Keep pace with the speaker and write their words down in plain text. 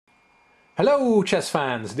Hello chess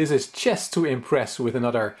fans, this is Chess to Impress with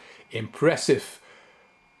another impressive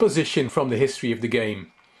position from the history of the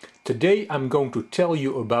game. Today I'm going to tell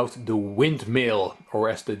you about the windmill, or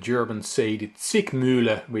as the Germans say, the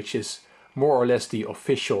Zwickmühle, which is more or less the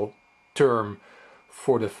official term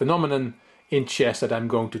for the phenomenon in chess that I'm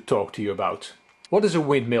going to talk to you about. What is a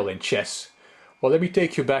windmill in chess? Well, let me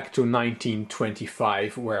take you back to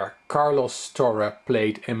 1925, where Carlos Torre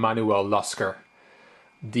played Emanuel Lasker,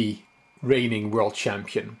 the reigning world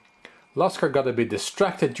champion. Lasker got a bit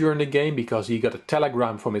distracted during the game because he got a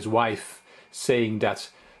telegram from his wife saying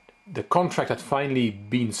that the contract had finally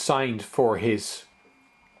been signed for his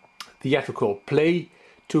theatrical play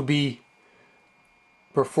to be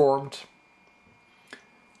performed.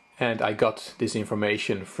 And I got this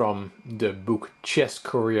information from the book Chess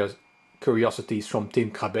Curiosities from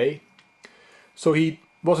Tim Krabbe. So he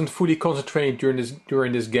wasn't fully concentrated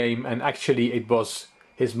during this game, and actually it was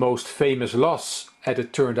his most famous loss as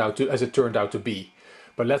it turned out to be.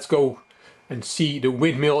 But let's go and see the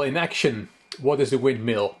windmill in action. What is the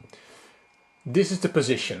windmill? This is the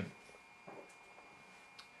position.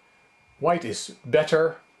 White is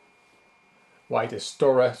better. White is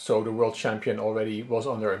Torre, so the world champion already was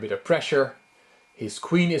under a bit of pressure. His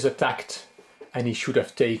queen is attacked and he should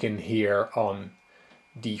have taken here on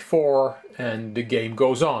d4, and the game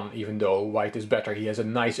goes on. Even though white is better, he has a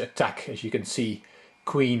nice attack, as you can see.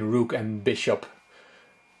 Queen, rook and bishop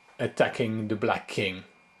attacking the black king.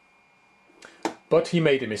 But he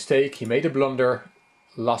made a mistake, he made a blunder.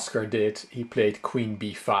 Lasker did. He played queen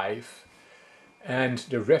b5. And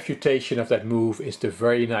the refutation of that move is the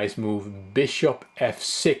very nice move bishop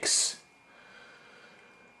f6.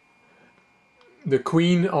 The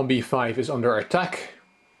queen on b5 is under attack,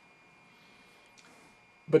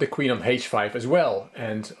 but the queen on h5 as well,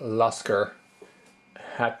 and Lasker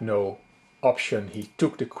had no option. He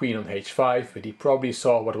took the queen on h5, but he probably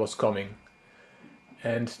saw what was coming.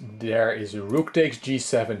 And there is rook takes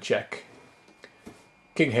g7 check.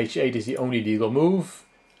 King h8 is the only legal move.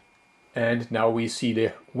 And now we see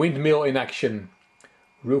the windmill in action.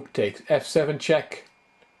 Rook takes f7 check.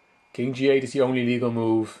 King g8 is the only legal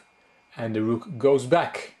move. And the rook goes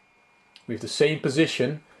back. We have the same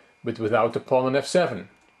position, but without the pawn on f7.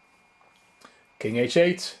 King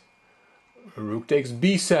h8. Rook takes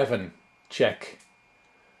b7. Check.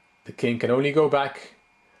 The king can only go back.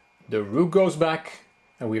 The rook goes back.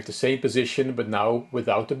 And we have the same position, but now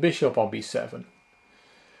without the bishop on b7.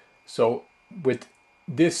 So with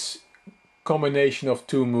this combination of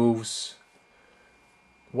two moves,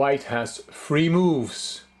 white has three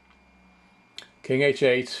moves. King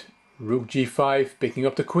h8, rook g5, picking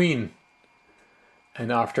up the queen.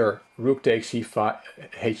 And after rook takes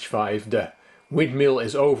h5, the windmill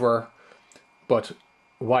is over. But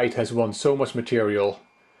white has won so much material.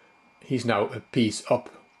 He's now a piece up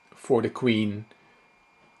for the queen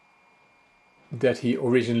that he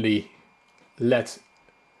originally let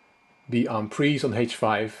be en prise on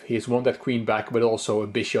h5. He has won that queen back, but also a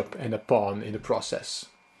bishop and a pawn in the process.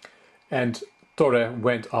 And Torre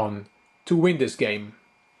went on to win this game.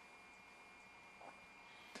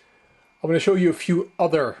 I'm going to show you a few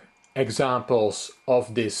other examples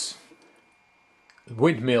of this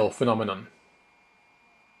windmill phenomenon.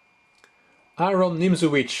 Aaron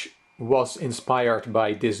Nimzowitsch was inspired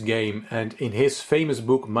by this game, and in his famous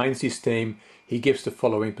book Mein System he gives the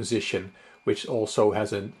following position, which also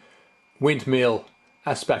has a windmill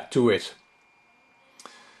aspect to it.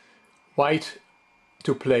 White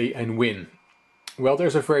to play and win. Well,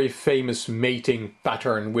 there's a very famous mating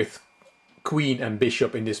pattern with queen and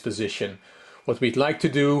bishop in this position. What we'd like to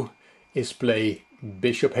do is play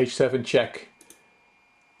bishop h7 check,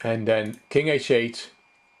 and then king h8,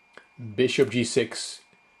 bishop g6,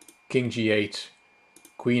 king g8,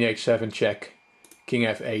 queen h7 check, king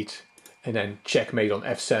f8, and then checkmate on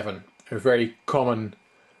f7. A very common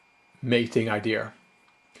mating idea.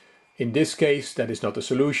 In this case that is not the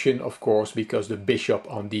solution, of course, because the bishop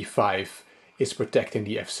on d5 is protecting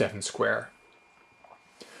the f7 square.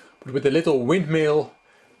 But with a little windmill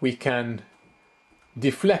we can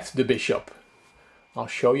deflect the bishop. I'll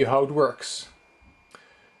show you how it works.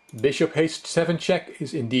 Bishop h7 check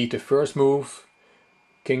is indeed the first move.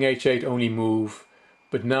 King h8 only move.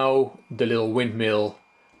 But now the little windmill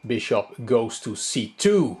bishop goes to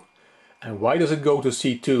c2. And why does it go to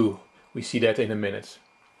c2? We see that in a minute.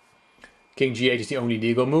 King g8 is the only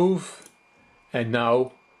legal move. And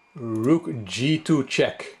now rook g2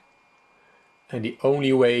 check. And the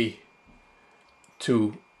only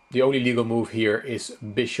legal move here is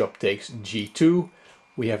bishop takes g2.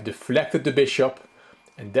 We have deflected the bishop,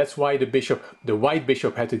 and that's why the white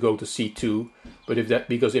bishop had to go to c2, But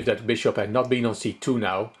because if that bishop had not been on c2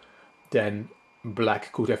 now, then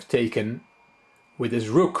black could have taken with his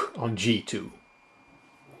rook on g2.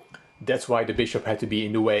 That's why the bishop had to be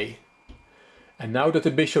in the way. And now that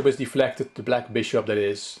the bishop is deflected, the black bishop that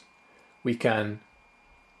is, we can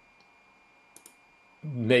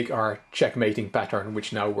make our checkmating pattern,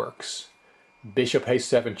 which now works. Bishop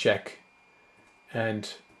h7 check,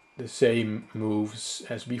 and the same moves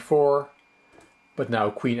as before, but now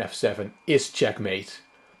queen f7 is checkmate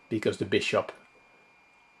because the bishop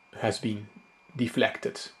has been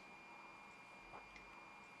deflected.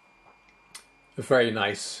 A very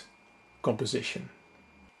nice composition.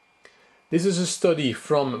 This is a study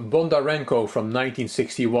from Bondarenko from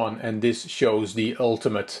 1961, and this shows the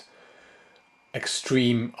ultimate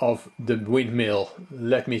extreme of the windmill.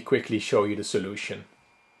 Let me quickly show you the solution.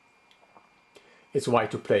 It's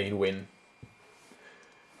white to play and win.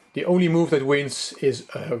 The only move that wins is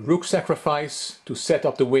a rook sacrifice to set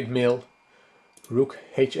up the windmill. Rook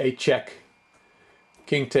h8 check,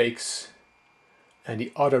 king takes, and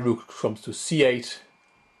the other rook comes to c8.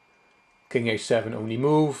 King h7 only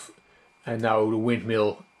move, and now the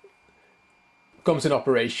windmill comes in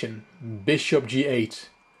operation. Bishop g8,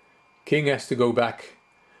 king has to go back,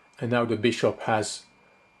 and now the bishop has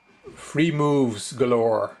free moves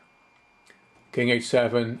galore. King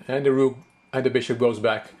h7, and the rook and the bishop goes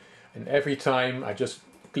back, and every time I just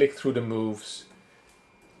click through the moves,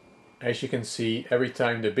 as you can see, every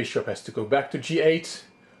time the bishop has to go back to g8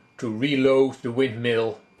 to reload the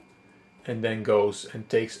windmill, and then goes and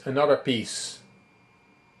takes another piece.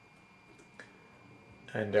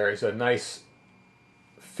 And there is a nice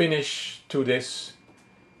finish to this,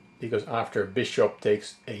 because after bishop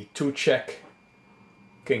takes a 2 check,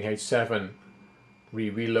 king h7, we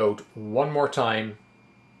reload one more time,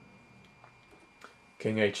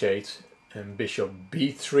 king h8 and bishop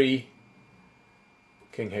b3,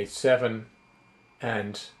 king h7,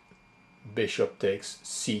 and bishop takes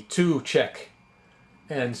c2 check,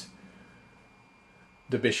 and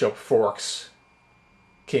the bishop forks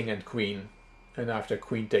king and queen, and after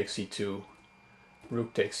queen takes c2,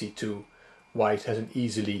 rook takes c2, white has an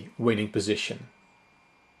easily winning position.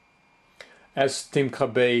 As Tim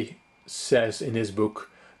Krabbe says in his book,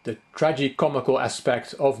 the tragicomical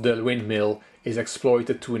aspect of the windmill is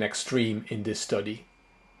exploited to an extreme in this study.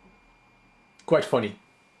 Quite funny.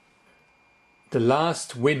 The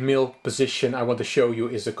last windmill position I want to show you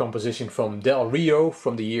is a composition from Del Rio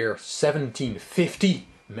from the year 1750,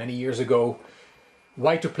 many years ago.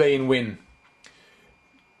 White to play and win.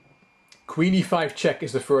 Queen e5 check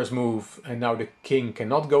is the first move, and now the king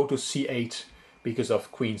cannot go to c8 because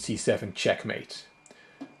of queen c7 checkmate.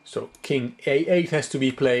 So king a8 has to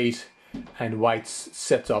be played, and white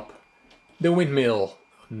sets up the windmill.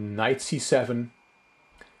 Knight c7,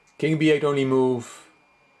 king b8 only move,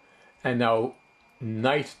 and now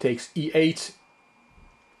knight takes e8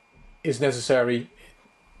 is necessary.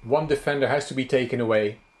 One defender has to be taken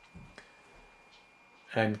away,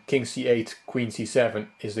 and king c8, queen c7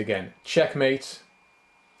 is again checkmate.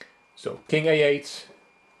 So king a8,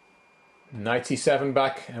 knight c7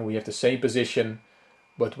 back, and we have the same position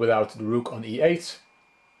but without the rook on e8.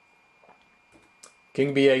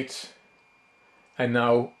 King b8, and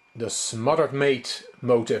now the smothered mate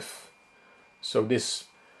motif. So this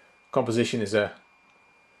composition is a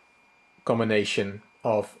combination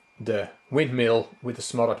of the windmill with the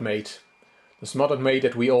smothered mate. The smothered mate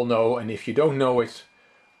that we all know, and if you don't know it,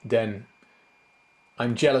 then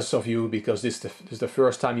I'm jealous of you, because this is the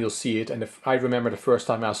first time you'll see it, and I remember the first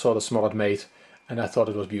time I saw the smothered mate and I thought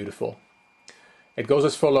it was beautiful. It goes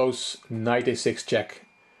as follows: knight a6 check,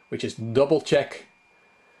 which is double check,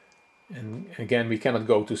 and again we cannot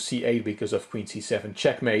go to c8 because of queen c7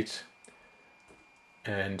 checkmate.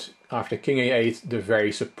 And after king a8, the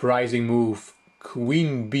very surprising move,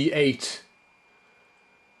 queen b8,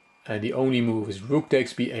 and the only move is rook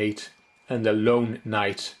takes b8, and the lone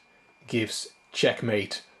knight gives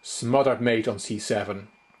checkmate, smothered mate on c7.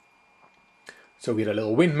 So we had a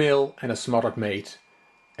little windmill and a smothered mate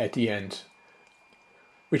at the end,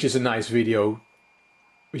 which is a nice video,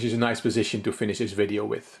 which is a nice position to finish this video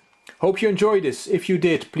with. Hope you enjoyed this. If you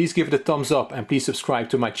did, please give it a thumbs up, and please subscribe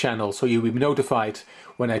to my channel so you'll be notified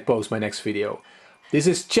when I post my next video. This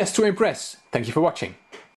is Chess to Impress. Thank you for watching.